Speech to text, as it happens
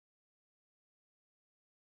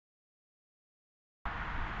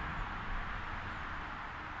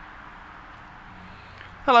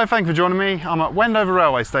Hello, thank you for joining me. I'm at Wendover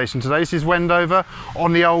Railway Station today. This is Wendover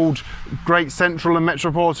on the old Great Central and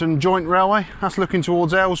Metropolitan joint railway. That's looking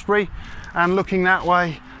towards Aylesbury, and looking that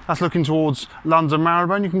way, that's looking towards London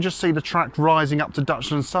Marylebone. You can just see the track rising up to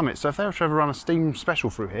Dutchland Summit. So if they were to ever run a steam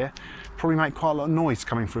special through here, probably make quite a lot of noise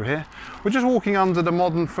coming through here. We're just walking under the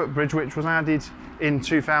modern footbridge, which was added in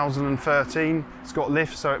 2013. It's got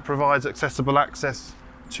lifts, so it provides accessible access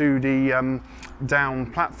to the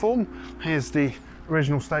down platform. Here's the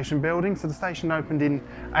original station building. So the station opened in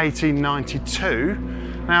 1892.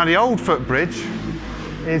 Now the old footbridge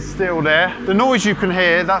is still there. The noise you can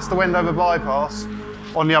hear, that's the Wendover bypass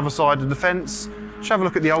on the other side of the fence. Just have a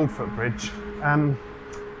look at the old footbridge.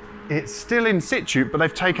 It's still in situ, but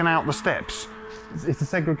they've taken out the steps. It's a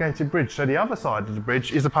segregated bridge, so the other side of the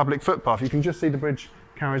bridge is a public footpath. You can just see the bridge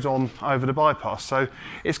carries on over the bypass, so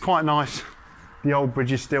it's quite nice. The old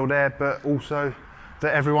bridge is still there, but also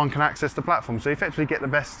that everyone can access the platform, so you effectively get the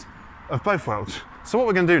best of both worlds. So what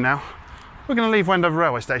we're going to do now, we're going to leave Wendover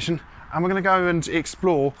Railway Station and we're going to go and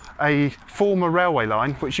explore a former railway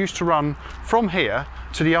line which used to run from here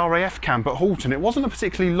to the RAF camp at Halton. It wasn't a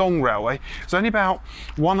particularly long railway, it was only about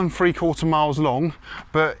 1 3/4 miles long,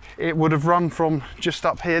 but it would have run from just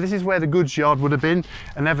up here. This is where the goods yard would have been.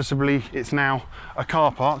 Inevitably it's now a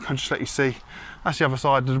car park. I'll just let you see, that's the other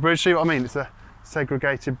side of the bridge. See what I mean? It's a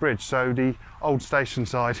segregated bridge, so the old station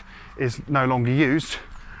side is no longer used.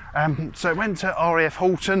 So it went to RAF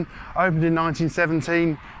Halton, opened in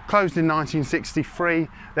 1917, closed in 1963.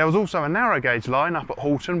 There was also a narrow gauge line up at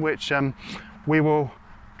Halton, which we will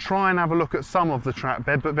try and have a look at some of the track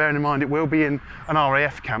bed, but bearing in mind it will be in an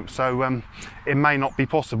RAF camp, so it may not be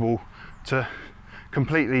possible to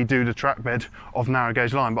completely do the track bed of narrow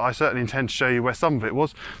gauge line, but I certainly intend to show you where some of it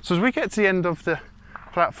was. So as we get to the end of the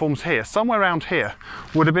platforms here, somewhere around here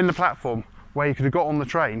would have been the platform where you could have got on the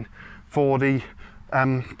train for the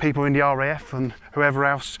people in the RAF and whoever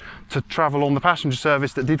else to travel on the passenger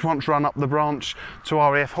service that did once run up the branch to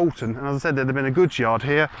RAF Halton. And as I said, there'd have been a goods yard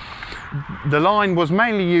here. The line was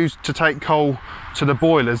mainly used to take coal to the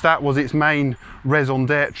boilers. That was its main raison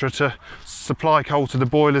d'etre, to supply coal to the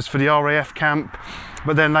boilers for the RAF camp,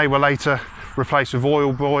 but then they were later replaced with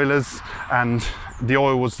oil boilers, and the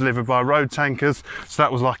oil was delivered by road tankers, so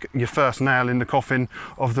that was like your first nail in the coffin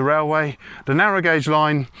of the railway. The narrow gauge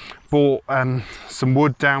line brought some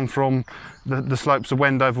wood down from the slopes of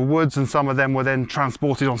Wendover Woods, and some of them were then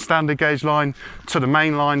transported on standard gauge line to the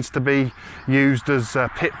main lines to be used as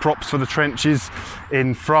pit props for the trenches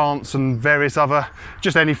in France and various other,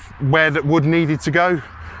 just anywhere that wood needed to go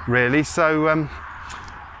really. So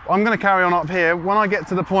I'm going to carry on up here. When I get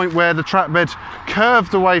to the point where the track bed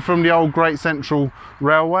curved away from the old Great Central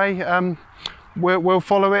Railway, we'll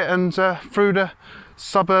follow it and through the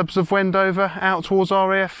suburbs of Wendover out towards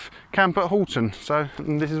RAF camp at Halton. So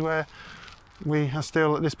this is where we are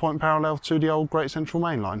still at this point parallel to the old Great Central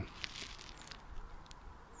main line.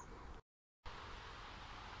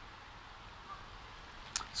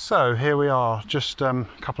 So here we are, just a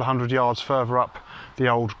couple of 100 yards further up the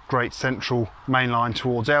old Great Central main line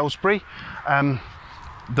towards Aylesbury.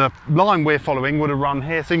 The line we're following would have run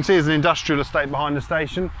here, so you can see there's an industrial estate behind the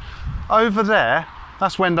station. Over there,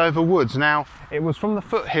 that's Wendover Woods. Now, it was from the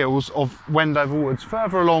foothills of Wendover Woods,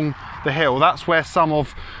 further along the hill, that's where some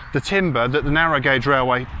of the timber that the narrow gauge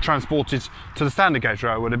railway transported to the standard gauge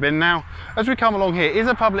railway would have been. Now, as we come along here, it is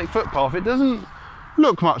a public footpath. It doesn't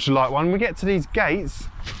look much like one. We get to these gates,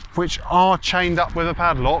 which are chained up with a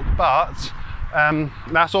padlock, but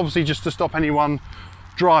that's obviously just to stop anyone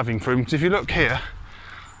driving through. Because if you look here,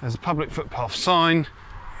 there's a public footpath sign,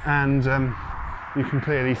 and you can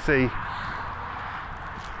clearly see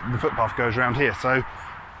the footpath goes around here. So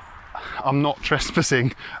I'm not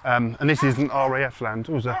trespassing, and this isn't RAF land.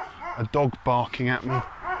 There was a dog barking at me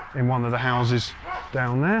in one of the houses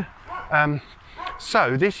down there.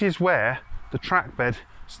 So this is where the track bed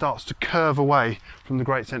starts to curve away from the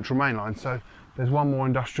Great Central main line. So there's one more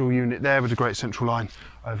industrial unit there with the Great Central line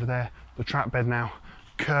over there. The track bed now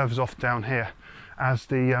curves off down here as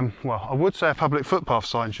the, well, I would say a public footpath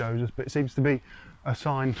sign shows us, but it seems to be a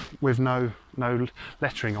sign with no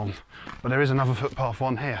lettering on. But there is another footpath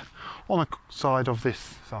one here on the side of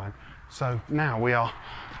this sign. So now we are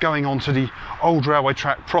going on to the old railway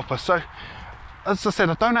track proper. So as I said,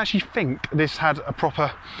 I don't actually think this had a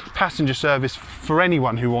proper passenger service for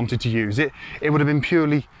anyone who wanted to use it. It would have been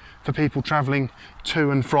purely for people travelling to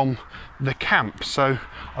and from the camp. So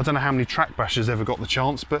I don't know how many track bashers ever got the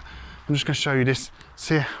chance, but I'm just going to show you this.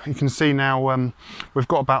 So you can see now we've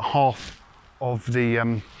got about half of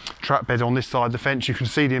the track bed on this side of the fence. You can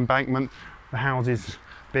see the embankment, the houses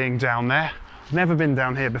being down there. Never been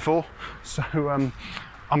down here before, so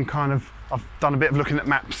I've done a bit of looking at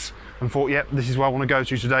maps and thought, yep, this is where I want to go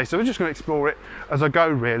to today. So we're just going to explore it as I go,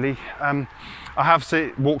 really. I have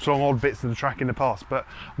walked along odd bits of the track in the past, but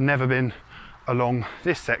never been along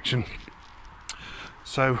this section.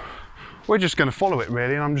 So we're just going to follow it,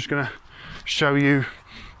 really, and I'm just going to show you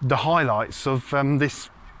the highlights of this,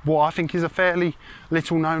 what I think is a fairly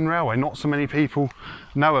little known railway. Not so many people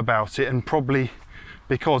know about it, and probably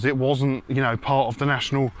because it wasn't, you know, part of the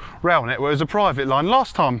national rail network. It was a private line.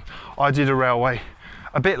 Last time I did a railway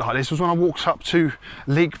a bit like this was when I walked up to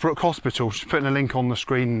Leekbrook Hospital, just putting a link on the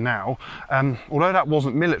screen now. Although that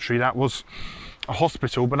wasn't military, that was a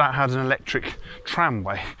hospital, but that had an electric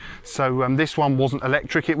tramway. So this one wasn't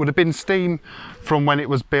electric. It would have been steam from when it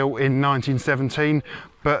was built in 1917,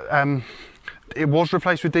 but it was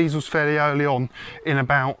replaced with diesels fairly early on. In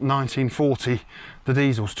about 1940 the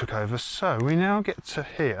diesels took over. So we now get to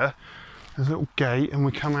here, there's a little gate, and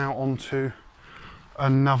we come out onto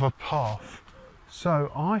another path.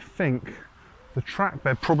 So I think the track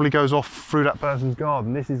bed probably goes off through that person's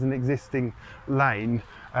garden. This is an existing lane.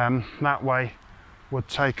 That way would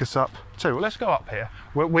take us up to, well, let's go up here.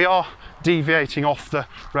 We are deviating off the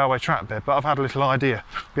railway track bed, but I've had a little idea,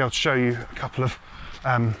 be able to show you a couple of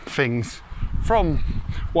things from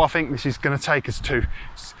what I think this is going to take us to.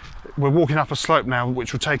 We're walking up a slope now,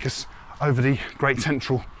 which will take us over the Great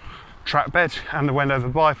Central track bed and the Wendover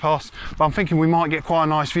bypass, but I'm thinking we might get quite a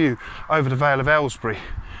nice view over the Vale of Aylesbury.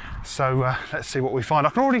 So let's see what we find. I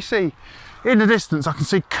can already see in the distance, I can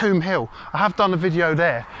see Combe Hill. I have done a video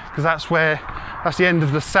there because that's the end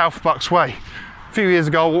of the South Bucks Way. A few years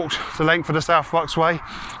ago I walked the length of the South Bucks Way,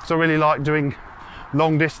 so I really like doing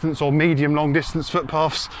long distance or medium long distance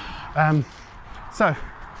footpaths. So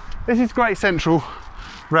this is Great Central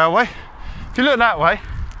Railway. If you look that way,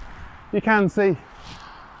 you can see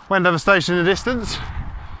Wendover Station in the distance,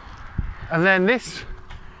 and then this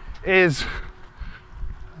is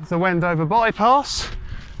the Wendover bypass.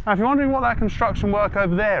 Now if you're wondering what that construction work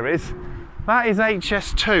over there is, that is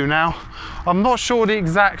HS2. Now I'm not sure the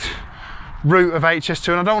exact route of HS2,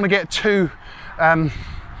 and I don't want to get too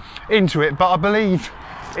into it, but I believe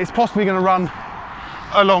it's possibly going to run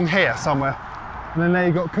along here somewhere. And then there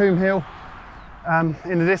you've got Combe Hill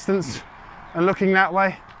in the distance, and looking that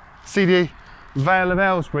way, see the Vale of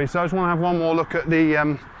Aylesbury. So I just want to have one more look at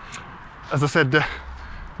the, as I said,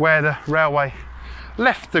 where the railway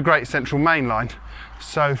left the Great Central Main Line.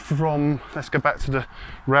 So let's go back to the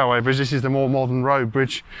railway bridge. This is the more modern road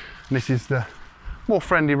bridge, and this is the more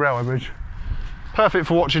friendly railway bridge. Perfect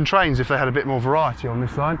for watching trains if they had a bit more variety on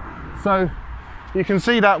this line. So you can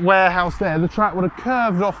see that warehouse there. The track would have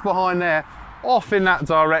curved off behind there, off in that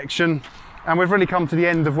direction, and we've really come to the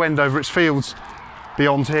end of Wendover. It's fields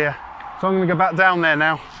beyond here. So I'm going to go back down there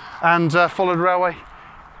now and follow the railway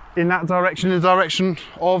in that direction, in the direction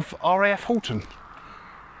of RAF Halton.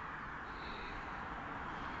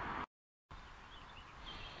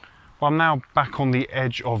 Well, I'm now back on the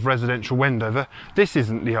edge of residential Wendover. This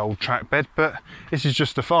isn't the old track bed, but this is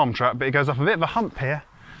just a farm track, but it goes up a bit of a hump here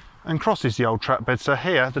and crosses the old track bed. So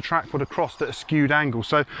here the track would have crossed at a skewed angle.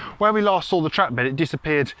 So where we last saw the track bed, it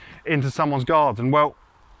disappeared into someone's garden. Well,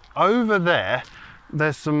 over there,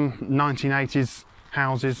 there's some 1980s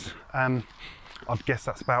houses. I'd guess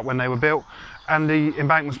that's about when they were built, and the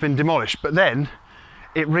embankment's been demolished. But then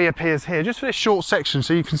it reappears here just for this short section.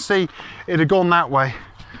 So you can see it had gone that way.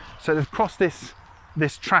 So they've crossed this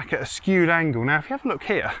track at a skewed angle. Now, if you have a look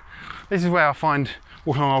here, this is where I find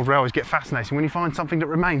walking on old railways get fascinating. When you find something that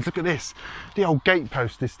remains, look at this. The old gate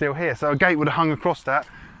post is still here. So a gate would have hung across that,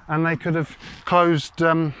 and they could have closed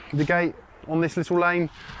the gate on this little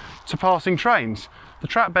lane to passing trains. The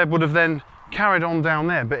track bed would have then carried on down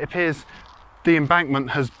there, but it appears the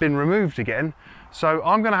embankment has been removed again. So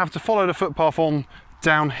I'm going to have to follow the footpath on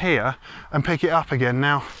down here and pick it up again.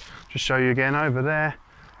 Now, just show you again over there.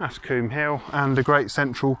 That's Combe Hill, and the Great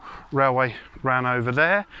Central Railway ran over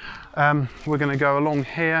there. We're going to go along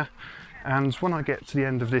here, and when I get to the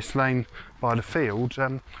end of this lane by the field,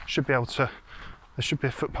 there should be a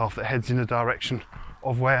footpath that heads in the direction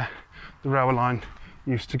of where the railway line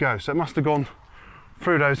used to go. So it must have gone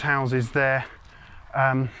through those houses there.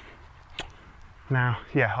 Now,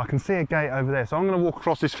 yeah, I can see a gate over there. So I'm going to walk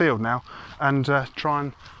across this field now and try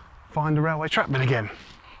and find the railway track bed again.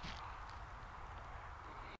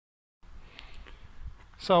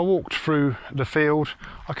 So I walked through the field,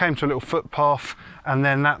 I came to a little footpath, and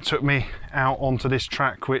then that took me out onto this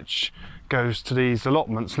track which goes to these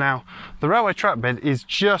allotments. Now, the railway track bed is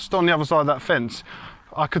just on the other side of that fence.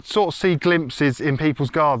 I could sort of see glimpses in people's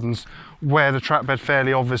gardens where the track bed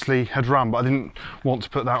fairly obviously had run, but I didn't want to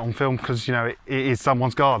put that on film because, you know, it is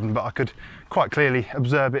someone's garden, but I could quite clearly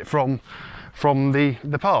observe it from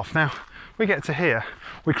the path. Now, we get to here,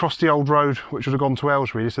 we crossed the old road which would have gone to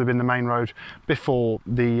Aylesbury. This would have been the main road before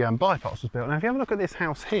the bypass was built. Now, if you have a look at this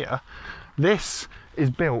house here, this is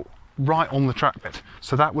built right on the track bed.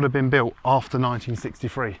 So that would have been built after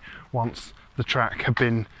 1963, once the track had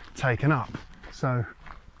been taken up. So,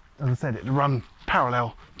 as I said, it would run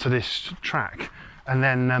parallel to this track, and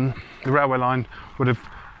then the railway line would have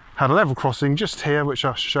had a level crossing just here, which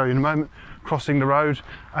I'll show you in a moment, crossing the road,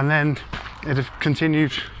 and then it have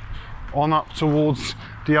continued on up towards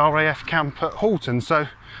the RAF camp at Halton. So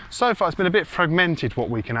far it's been a bit fragmented what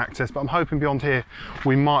we can access, but I'm hoping beyond here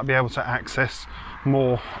we might be able to access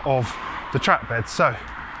more of the track bed. So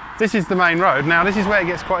this is the main road. Now this is where it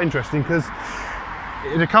gets quite interesting, because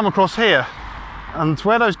it'll come across here, and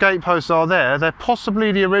where those gateposts are there, they're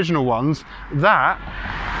possibly the original ones. That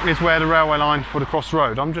is where the railway line would have crossed the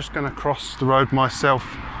road. I'm just going to cross the road myself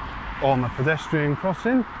on the pedestrian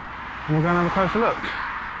crossing, and we're going to have a closer look.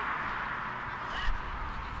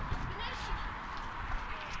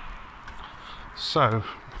 So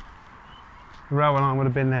the railway line would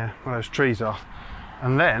have been there where those trees are,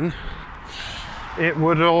 and then it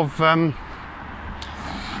would have I'm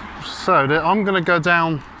going to go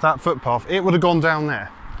down that footpath. It would have gone down there.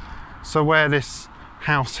 So where this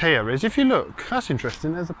house here is, if you look, that's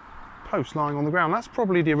interesting, there's a post lying on the ground. That's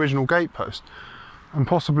probably the original gate post, and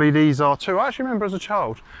possibly these are too. I actually remember as a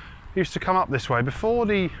child I used to come up this way before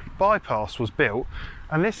the bypass was built,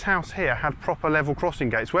 and this house here had proper level crossing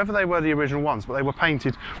gates, whether they were the original ones, but they were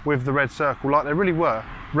painted with the red circle like they really were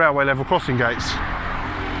railway level crossing gates.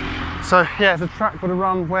 So yeah, the track would have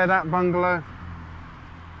run where that bungalow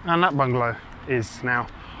and that bungalow is now.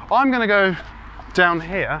 I'm going to go down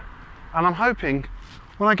here, and I'm hoping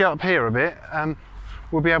when I get up here a bit,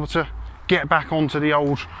 we'll be able to get back onto the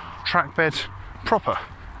old track bed proper.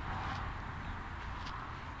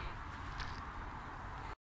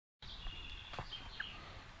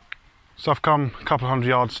 So I've come a couple of hundred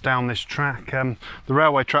yards down this track. The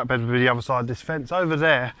railway track bed would be the other side of this fence. Over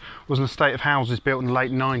there was an estate of houses built in the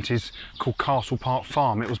late 90s called Castle Park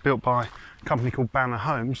Farm. It was built by a company called Banner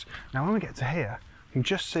Homes. Now when we get to here, you can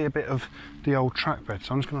just see a bit of the old track bed.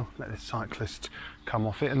 So I'm just going to let this cyclist come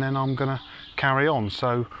off it, and then I'm going to carry on.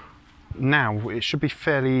 So now it should be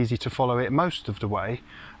fairly easy to follow it most of the way.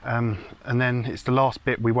 And then it's the last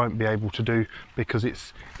bit we won't be able to do because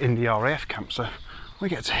it's in the RAF camp. So when we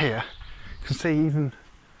get to here, you can see even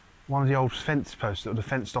one of the old fence posts that would have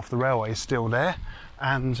fenced off the railway is still there,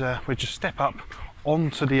 and we just step up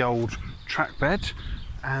onto the old track bed,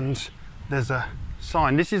 and there's a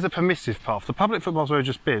sign. This is a permissive path. The public footpath where we've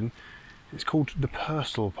just been, it's called the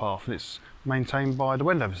Purcell Path, and it's maintained by the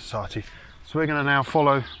Wendover Society. So we're going to now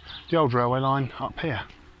follow the old railway line up here.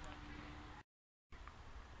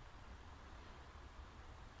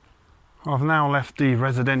 I've now left the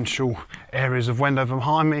residential areas of Wendover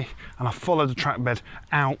behind me, and I've followed the track bed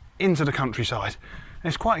out into the countryside. And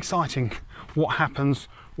it's quite exciting what happens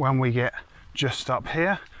when we get just up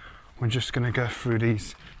here. We're just going to go through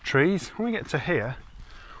these trees. When we get to here,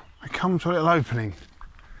 I come to a little opening,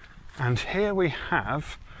 and here we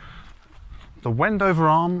have the Wendover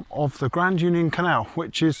Arm of the Grand Union Canal,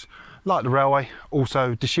 which is, like the railway,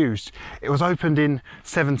 also disused. It was opened in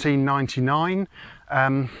 1799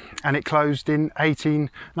 and it closed in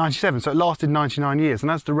 1897, so it lasted 99 years.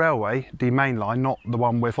 And as the railway, the main line, not the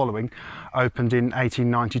one we're following, opened in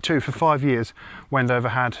 1892, for 5 years Wendover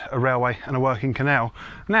had a railway and a working canal.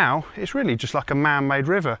 Now it's really just like a man-made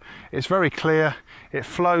river. It's very clear, it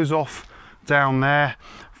flows off down there.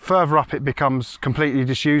 Further up it becomes completely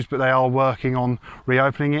disused, but they are working on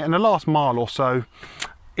reopening it, and the last mile or so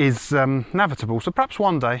is navigable. So perhaps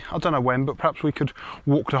one day, I don't know when, but perhaps we could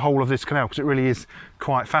walk the whole of this canal, because it really is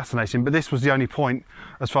quite fascinating. But this was the only point,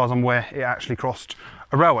 as far as I'm aware, it actually crossed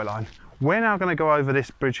a railway line. We're now going to go over this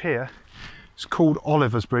bridge here. It's called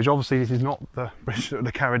Oliver's Bridge. Obviously this is not the bridge that would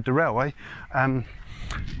have carried the railway.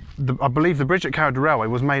 I believe the bridge that carried the railway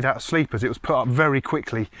was made out of sleepers. It was put up very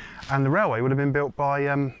quickly, and the railway would have been built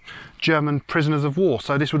by German prisoners of war.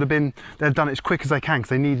 So this would have been, they've done it as quick as they can because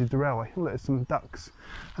they needed the railway. Oh, there's some ducks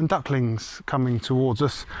and ducklings coming towards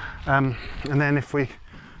us. And then if we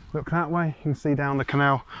look that way, you can see down the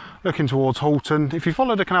canal looking towards Halton. If you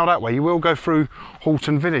follow the canal that way, you will go through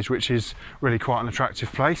Halton village, which is really quite an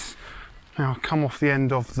attractive place. Now come off the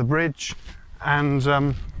end of the bridge, and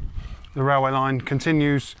the railway line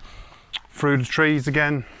continues through the trees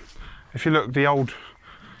again. If you look, the old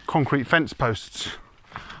concrete fence posts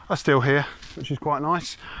are still here. which is quite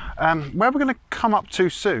nice. Where we're going to come up to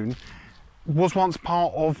soon was once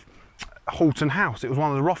part of Halton House. It was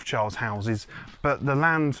one of the Rothschilds' houses, but the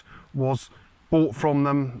land was bought from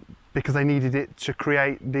them because they needed it to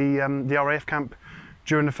create the RAF camp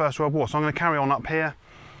during the First World War. So I'm going to carry on up here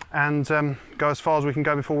and go as far as we can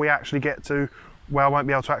go before we actually get to where I won't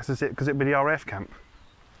be able to access it because it'll be the RAF camp.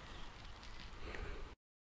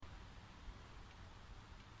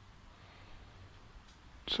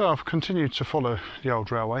 So I've continued to follow the old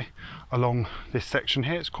railway along this section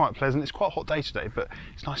here. It's quite pleasant. It's quite a hot day today, but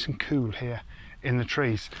it's nice and cool here in the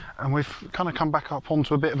trees. And we've kind of come back up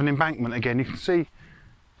onto a bit of an embankment again. You can see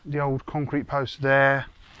the old concrete post there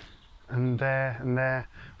and there and there,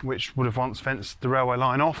 which would have once fenced the railway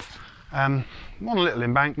line off. On a little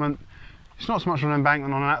embankment. It's not so much of an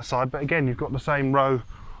embankment on that side, but again, you've got the same row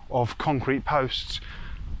of concrete posts.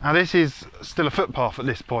 Now this is still a footpath at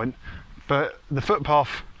this point, but the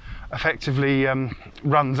footpath effectively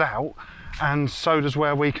runs out, and so does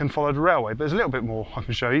where we can follow the railway. But there's a little bit more I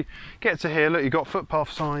can show you. Get to here, look, you've got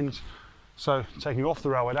footpath signs, so taking you off the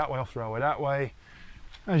railway that way, off the railway that way.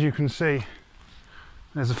 As you can see,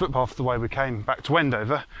 there's a footpath the way we came back to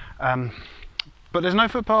Wendover, but there's no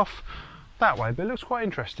footpath that way. But it looks quite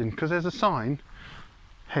interesting because there's a sign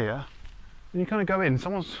here, and you kind of go in.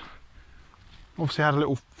 Someone's obviously had a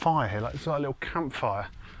little fire here, like it's like a little campfire.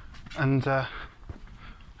 And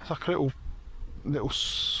it's like a little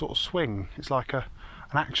sort of swing. It's like an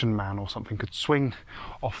action man or something could swing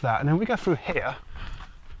off that. And then we go through here,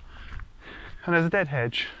 and there's a dead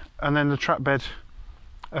hedge, and then the track bed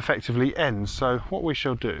effectively ends. So what we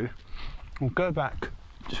shall do, we'll go back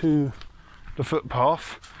to the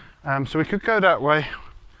footpath. So we could go that way.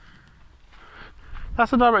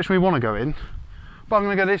 That's the direction we want to go in, but I'm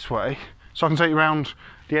going to go this way so I can take you around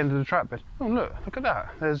the end of the track bed. Oh look at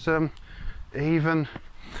that. There's even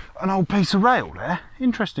an old piece of rail there.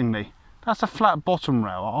 Interestingly, that's a flat bottom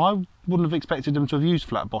rail. I wouldn't have expected them to have used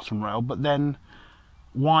flat bottom rail, but then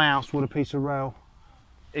why else would a piece of rail,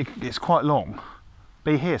 it's quite long,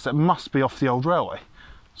 be here? So it must be off the old railway.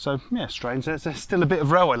 So yeah, strange. There's still a bit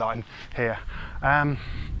of railway line here.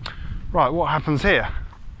 Right, what happens here?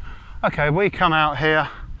 Okay, we come out here.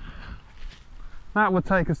 That would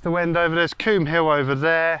take us to Wendover. There's Coombe Hill over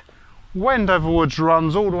there. Wendover Woods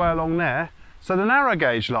runs all the way along there. So the narrow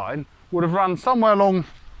gauge line would have run somewhere along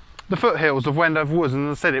the foothills of Wendover Woods, and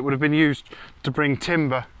as I said, it would have been used to bring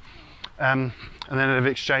timber, and then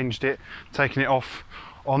they've exchanged it, taken it off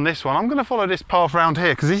on this one. I'm going to follow this path around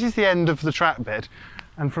here because this is the end of the track bed,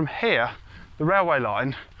 and from here the railway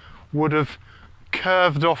line would have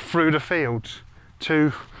curved off through the fields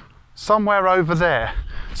to somewhere over there.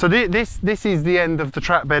 So this is the end of the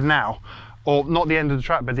track bed now, or not the end of the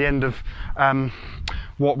track bed, the end of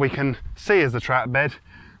what we can see as the track bed.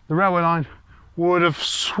 The railway line would have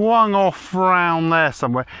swung off round there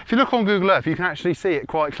somewhere. If you look on Google Earth, you can actually see it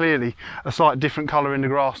quite clearly, a slight different colour in the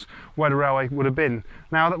grass where the railway would have been.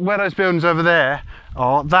 Now, where those buildings over there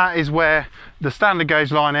are, that is where the standard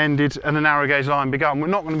gauge line ended and the narrow gauge line began. We're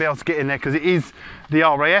not going to be able to get in there because it is the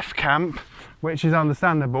RAF camp, which is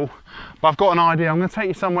understandable, but I've got an idea. I'm going to take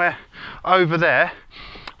you somewhere over there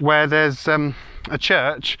where there's a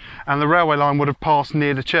church, and the railway line would have passed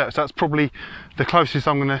near the church. That's probably the closest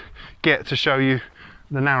I'm going to get to show you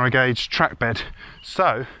the narrow gauge track bed.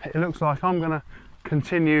 So it looks like I'm going to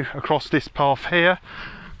continue across this path here.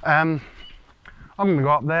 I'm going to go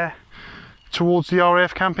up there towards the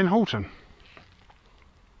RAF camp in Halton.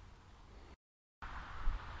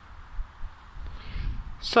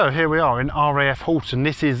 So here we are in RAF Halton.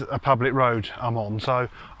 This is a public road I'm on, so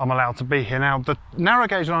I'm allowed to be here. Now, the narrow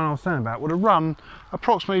gauge line I was saying about would have run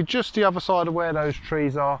approximately just the other side of where those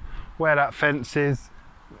trees are, where that fence is,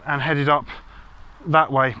 and headed up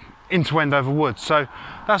that way into Wendover Woods. So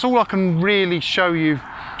that's all I can really show you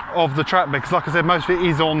of the track bed, because like I said, most of it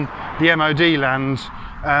is on the MOD land.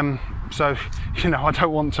 So, you know, I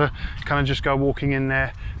don't want to kind of just go walking in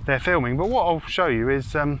there filming. But what I'll show you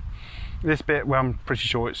is this bit where I'm pretty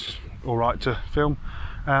sure it's all right to film,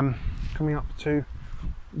 coming up to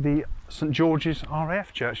the St George's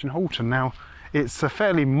RAF Church in Halton. Now, it's a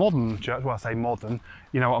fairly modern church. Well, I say modern,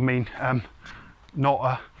 you know what I mean, not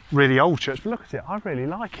a really old church, but look at it. I really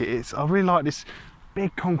like it. I really like this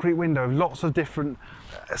big concrete window, lots of different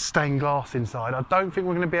stained glass inside. I don't think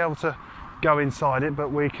we're going to be able to go inside it,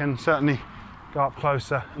 but we can certainly go up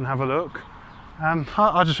closer and have a look.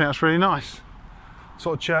 I just think that's really nice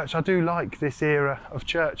sort of church. I do like this era of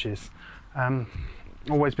churches.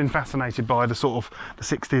 Always been fascinated by the sort of the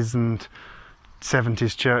 60s and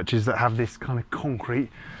 70s churches that have this kind of concrete,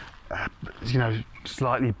 you know,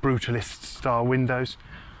 slightly brutalist style windows.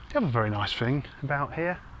 The other very nice thing about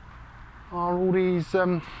here are all these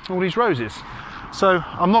roses. So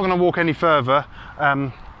I'm not going to walk any further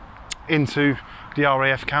into the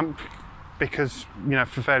RAF camp because, you know,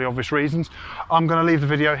 for fairly obvious reasons. I'm going to leave the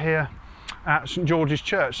video here at St George's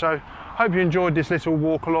Church. So hope you enjoyed this little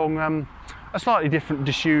walk along a slightly different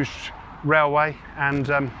disused railway and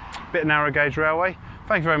bit of narrow gauge railway.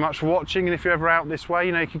 Thank you very much for watching, and if you're ever out this way,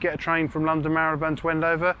 you know, you could get a train from London Marylebone to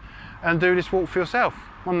Wendover and do this walk for yourself.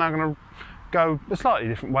 I'm now going to go a slightly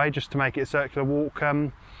different way just to make it a circular walk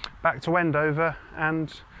back to Wendover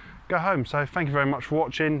and go home. So thank you very much for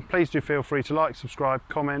watching. Please do feel free to like, subscribe,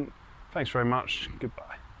 comment. Thanks very much. Goodbye.